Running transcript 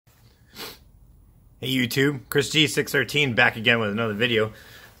Hey YouTube, Chris G613 back again with another video.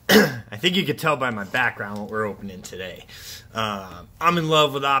 I think you could tell by my background what we're opening today. I'm in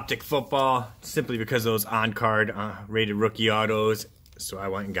love with Optic football simply because of those on-card rated rookie autos, so I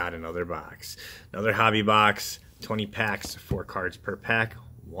went and got another box. Another hobby box, 20 packs, 4 cards per pack,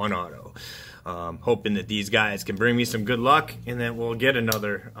 1 auto. Hoping that these guys can bring me some good luck and that we'll get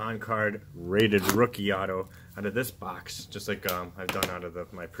another on-card rated rookie auto out of this box, just like I've done out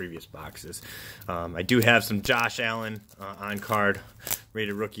of my previous boxes. I do have some Josh Allen on-card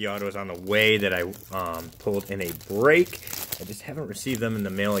rated rookie autos on the way that I pulled in a break. I just haven't received them in the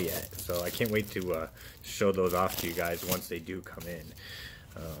mail yet, so I can't wait to show those off to you guys once they do come in.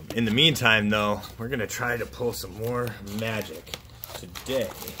 In the meantime, though, we're going to try to pull some more magic today.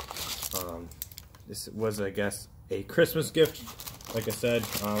 This was, I guess, a Christmas gift. Like I said,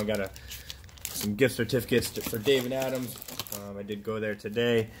 I got some gift certificates for David Adams. I did go there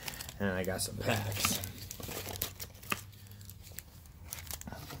today, and I got some packs.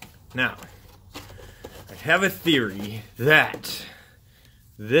 Now, I have a theory that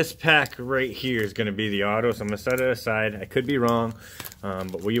this pack right here is going to be the auto, so I'm going to set it aside. I could be wrong,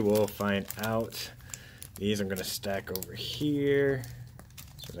 but we will find out. These I'm going to stack over here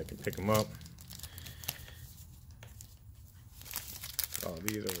so that I can pick them up. All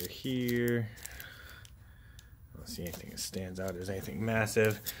these over here. I don't see anything that stands out as anything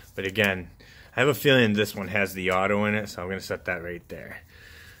massive. But again, I have a feeling this one has the auto in it, so I'm going to set that right there.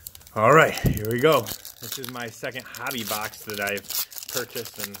 Alright, here we go. This is my second hobby box that I've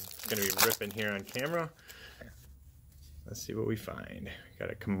purchased and going to be ripping here on camera. Let's see what we find. We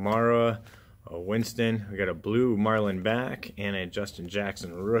got a Kamara, a Winston, we got a blue Marlin back, and a Justin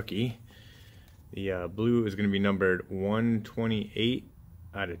Jackson rookie. The blue is going to be numbered 128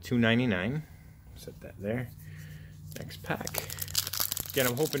 out of 299. Set that there. Next pack. Again,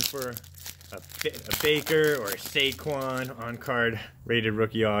 I'm hoping for a Baker or a Saquon on-card rated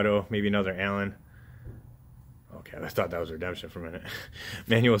rookie auto. Maybe another Allen. Okay, I thought that was redemption for a minute.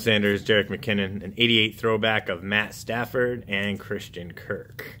 Manuel Sanders, Jerick McKinnon, an 88 throwback of Matt Stafford, and Christian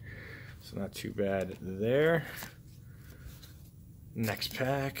Kirk. So not too bad there. Next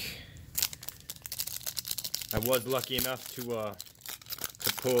pack. I was lucky enough to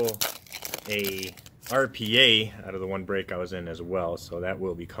pull a RPA out of the one break I was in as well, so that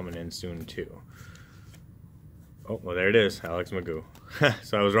will be coming in soon too. Oh, well there it is, Alex Magoo.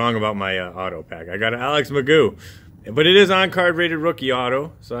 So I was wrong about my auto pack. I got an Alex Magoo, but it is on-card rated rookie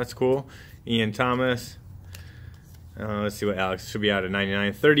auto, so that's cool. Ian Thomas. Let's see what Alex should be out of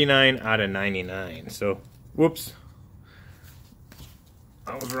 99. 39 out of 99. So, whoops.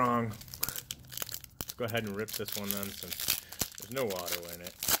 I was wrong. Go ahead and rip this one then, since there's no auto in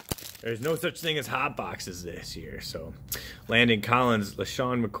it. There's no such thing as hot boxes this year. So, Landon Collins,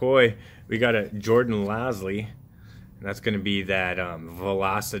 LaShawn McCoy, we got a Jordan Lasley, and that's going to be that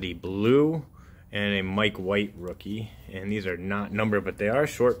Velocity Blue, and a Mike White rookie. And these are not numbered, but they are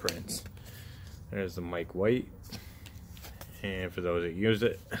short prints. There's the Mike White. And for those that use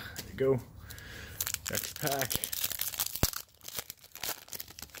it, there you go. Next pack.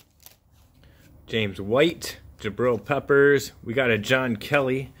 James White, Jabril Peppers. We got a John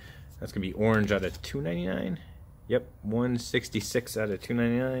Kelly. That's going to be orange out of 299. Yep, 166 out of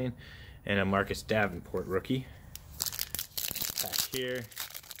 299. And a Marcus Davenport rookie. Back here.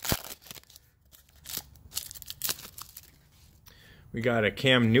 We got a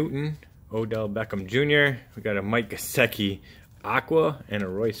Cam Newton, Odell Beckham Jr. We got a Mike Gesicki Aqua and a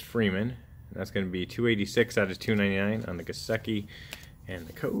Royce Freeman. And that's going to be 286 out of 299 on the Gesicki and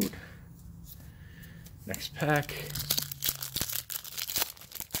the code. Next pack.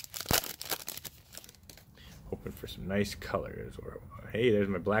 Hoping for some nice colors. Hey, there's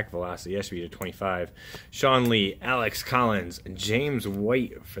my black Velocity. That should be to 25. Sean Lee, Alex Collins, James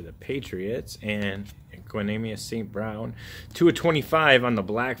White for the Patriots, and Gwenamia St. Brown. 2 of 25 on the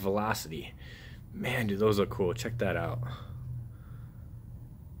black Velocity. Man, do those look cool. Check that out.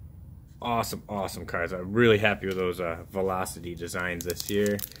 Awesome, awesome cards. I'm really happy with those Velocity designs this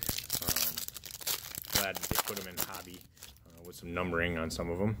year. Glad that they put them in hobby with some numbering on some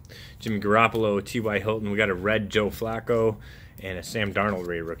of them. Jimmy Garoppolo, T.Y. Hilton. We got a red Joe Flacco and a Sam Darnold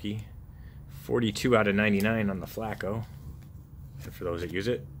Ray rookie. 42 out of 99 on the Flacco. And for those that use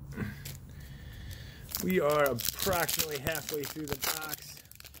it. We are approximately halfway through the box.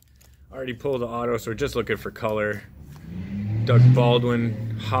 Already pulled the auto, so we're just looking for color. Doug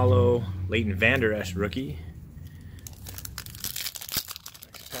Baldwin, Hollow, Leighton Vander Esch rookie.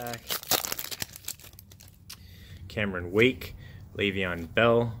 Next pack. Cameron Wake, Le'Veon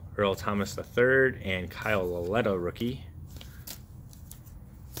Bell, Earl Thomas III, and Kyle Lauletta rookie.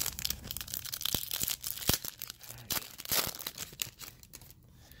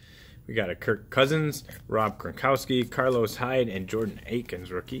 We got a Kirk Cousins, Rob Gronkowski, Carlos Hyde, and Jordan Akins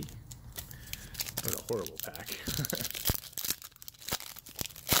rookie. That was a horrible pack.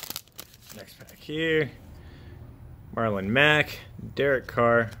 Next pack here. Marlon Mack, Derek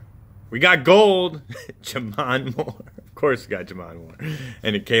Carr. We got gold. Jamon Moore. Of course we got Jamon Moore.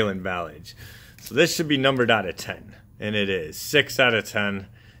 And a Kalen Ballage. So this should be numbered out of 10. And it is. 6 out of 10.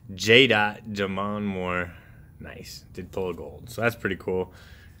 J. Jamon Moore. Nice. Did pull a gold. So that's pretty cool.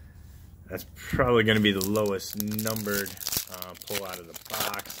 That's probably going to be the lowest numbered pull out of the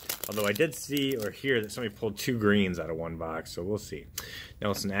box. Although I did see or hear that somebody pulled 2 greens out of one box, so we'll see.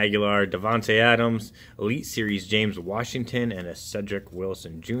 Nelson Aguilar, Devontae Adams, Elite Series James Washington, and a Cedric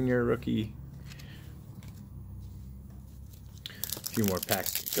Wilson Jr. rookie. A few more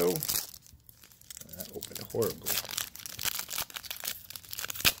packs to go. That opened horribly.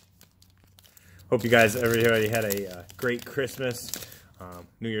 Hope you guys, everybody had a great Christmas.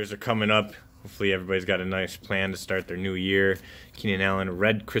 New Year's are coming up. Hopefully everybody's got a nice plan to start their new year. Keenan Allen,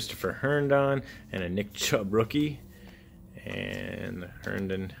 red Christopher Herndon, and a Nick Chubb rookie. And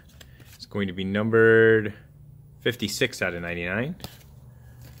Herndon is going to be numbered 56 out of 99.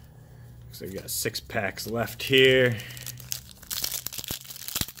 So we got 6 packs left here.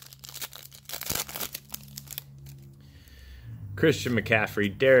 Christian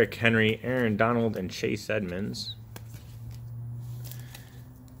McCaffrey, Derrick Henry, Aaron Donald, and Chase Edmonds.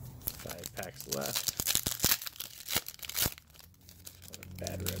 5 packs left.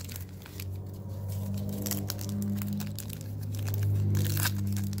 Bad rip.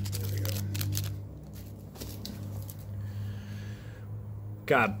 There we go.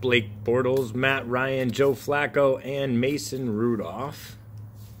 Got Blake Bortles, Matt Ryan, Joe Flacco, and Mason Rudolph.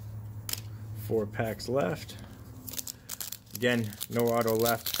 4 packs left. Again, no auto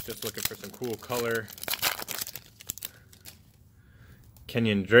left, just looking for some cool color.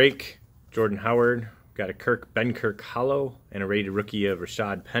 Kenyon Drake, Jordan Howard, got a Ben Kirk Hollow, and a rated rookie of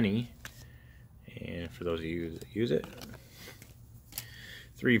Rashad Penny. And for those of you that use it,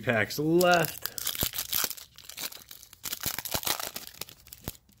 3 packs left.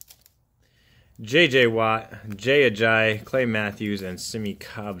 J.J. Watt, Jay Ajayi, Clay Matthews, and Simi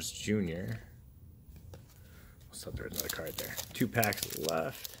Cobbs Jr. So there's another card there. 2 packs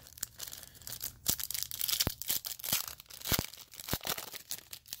left.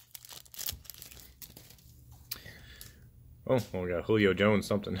 Oh, well, we got Julio Jones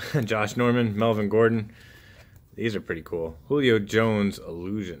something. Josh Norman, Melvin Gordon. These are pretty cool. Julio Jones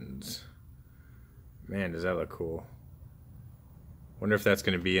Illusions. Man, does that look cool. Wonder if that's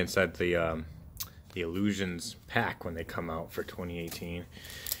going to be inside the Illusions pack when they come out for 2018.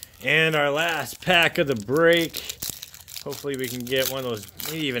 And our last pack of the break. Hopefully we can get one of those,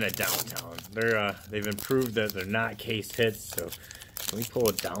 maybe even a downtown. They've improved that they're not case hits, so can we pull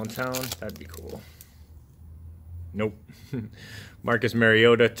a downtown? That'd be cool. Nope. Marcus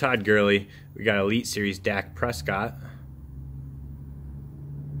Mariota, Todd Gurley. We got Elite Series Dak Prescott.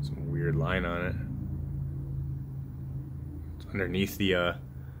 Some weird line on it. It's underneath the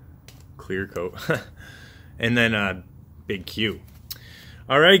clear coat. And then Big Q.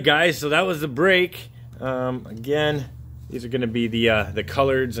 Alright guys, so that was the break. Again, these are going to be the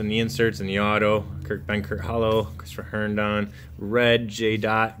coloreds and the inserts and the auto. Ben Kirk Hollow, Christopher Herndon, red, J.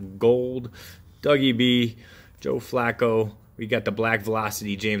 Gold, Dougie B, Joe Flacco. We got the black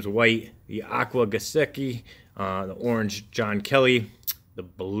Velocity James White, the aqua Gasecki, the orange John Kelly, the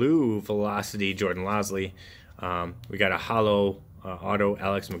blue Velocity Jordan Losley. We got a hollow auto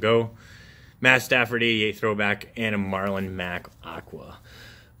Alex Mago, Matt Stafford 88 throwback, and a Marlon Mack aqua.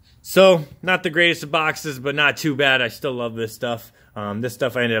 So, not the greatest of boxes, but not too bad. I still love this stuff. This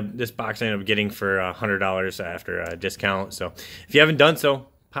box I ended up getting for $100 after a discount. So, if you haven't done so,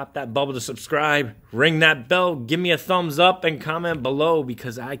 pop that bubble to subscribe, ring that bell, give me a thumbs up, and comment below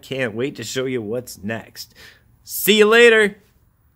because I can't wait to show you what's next. See you later.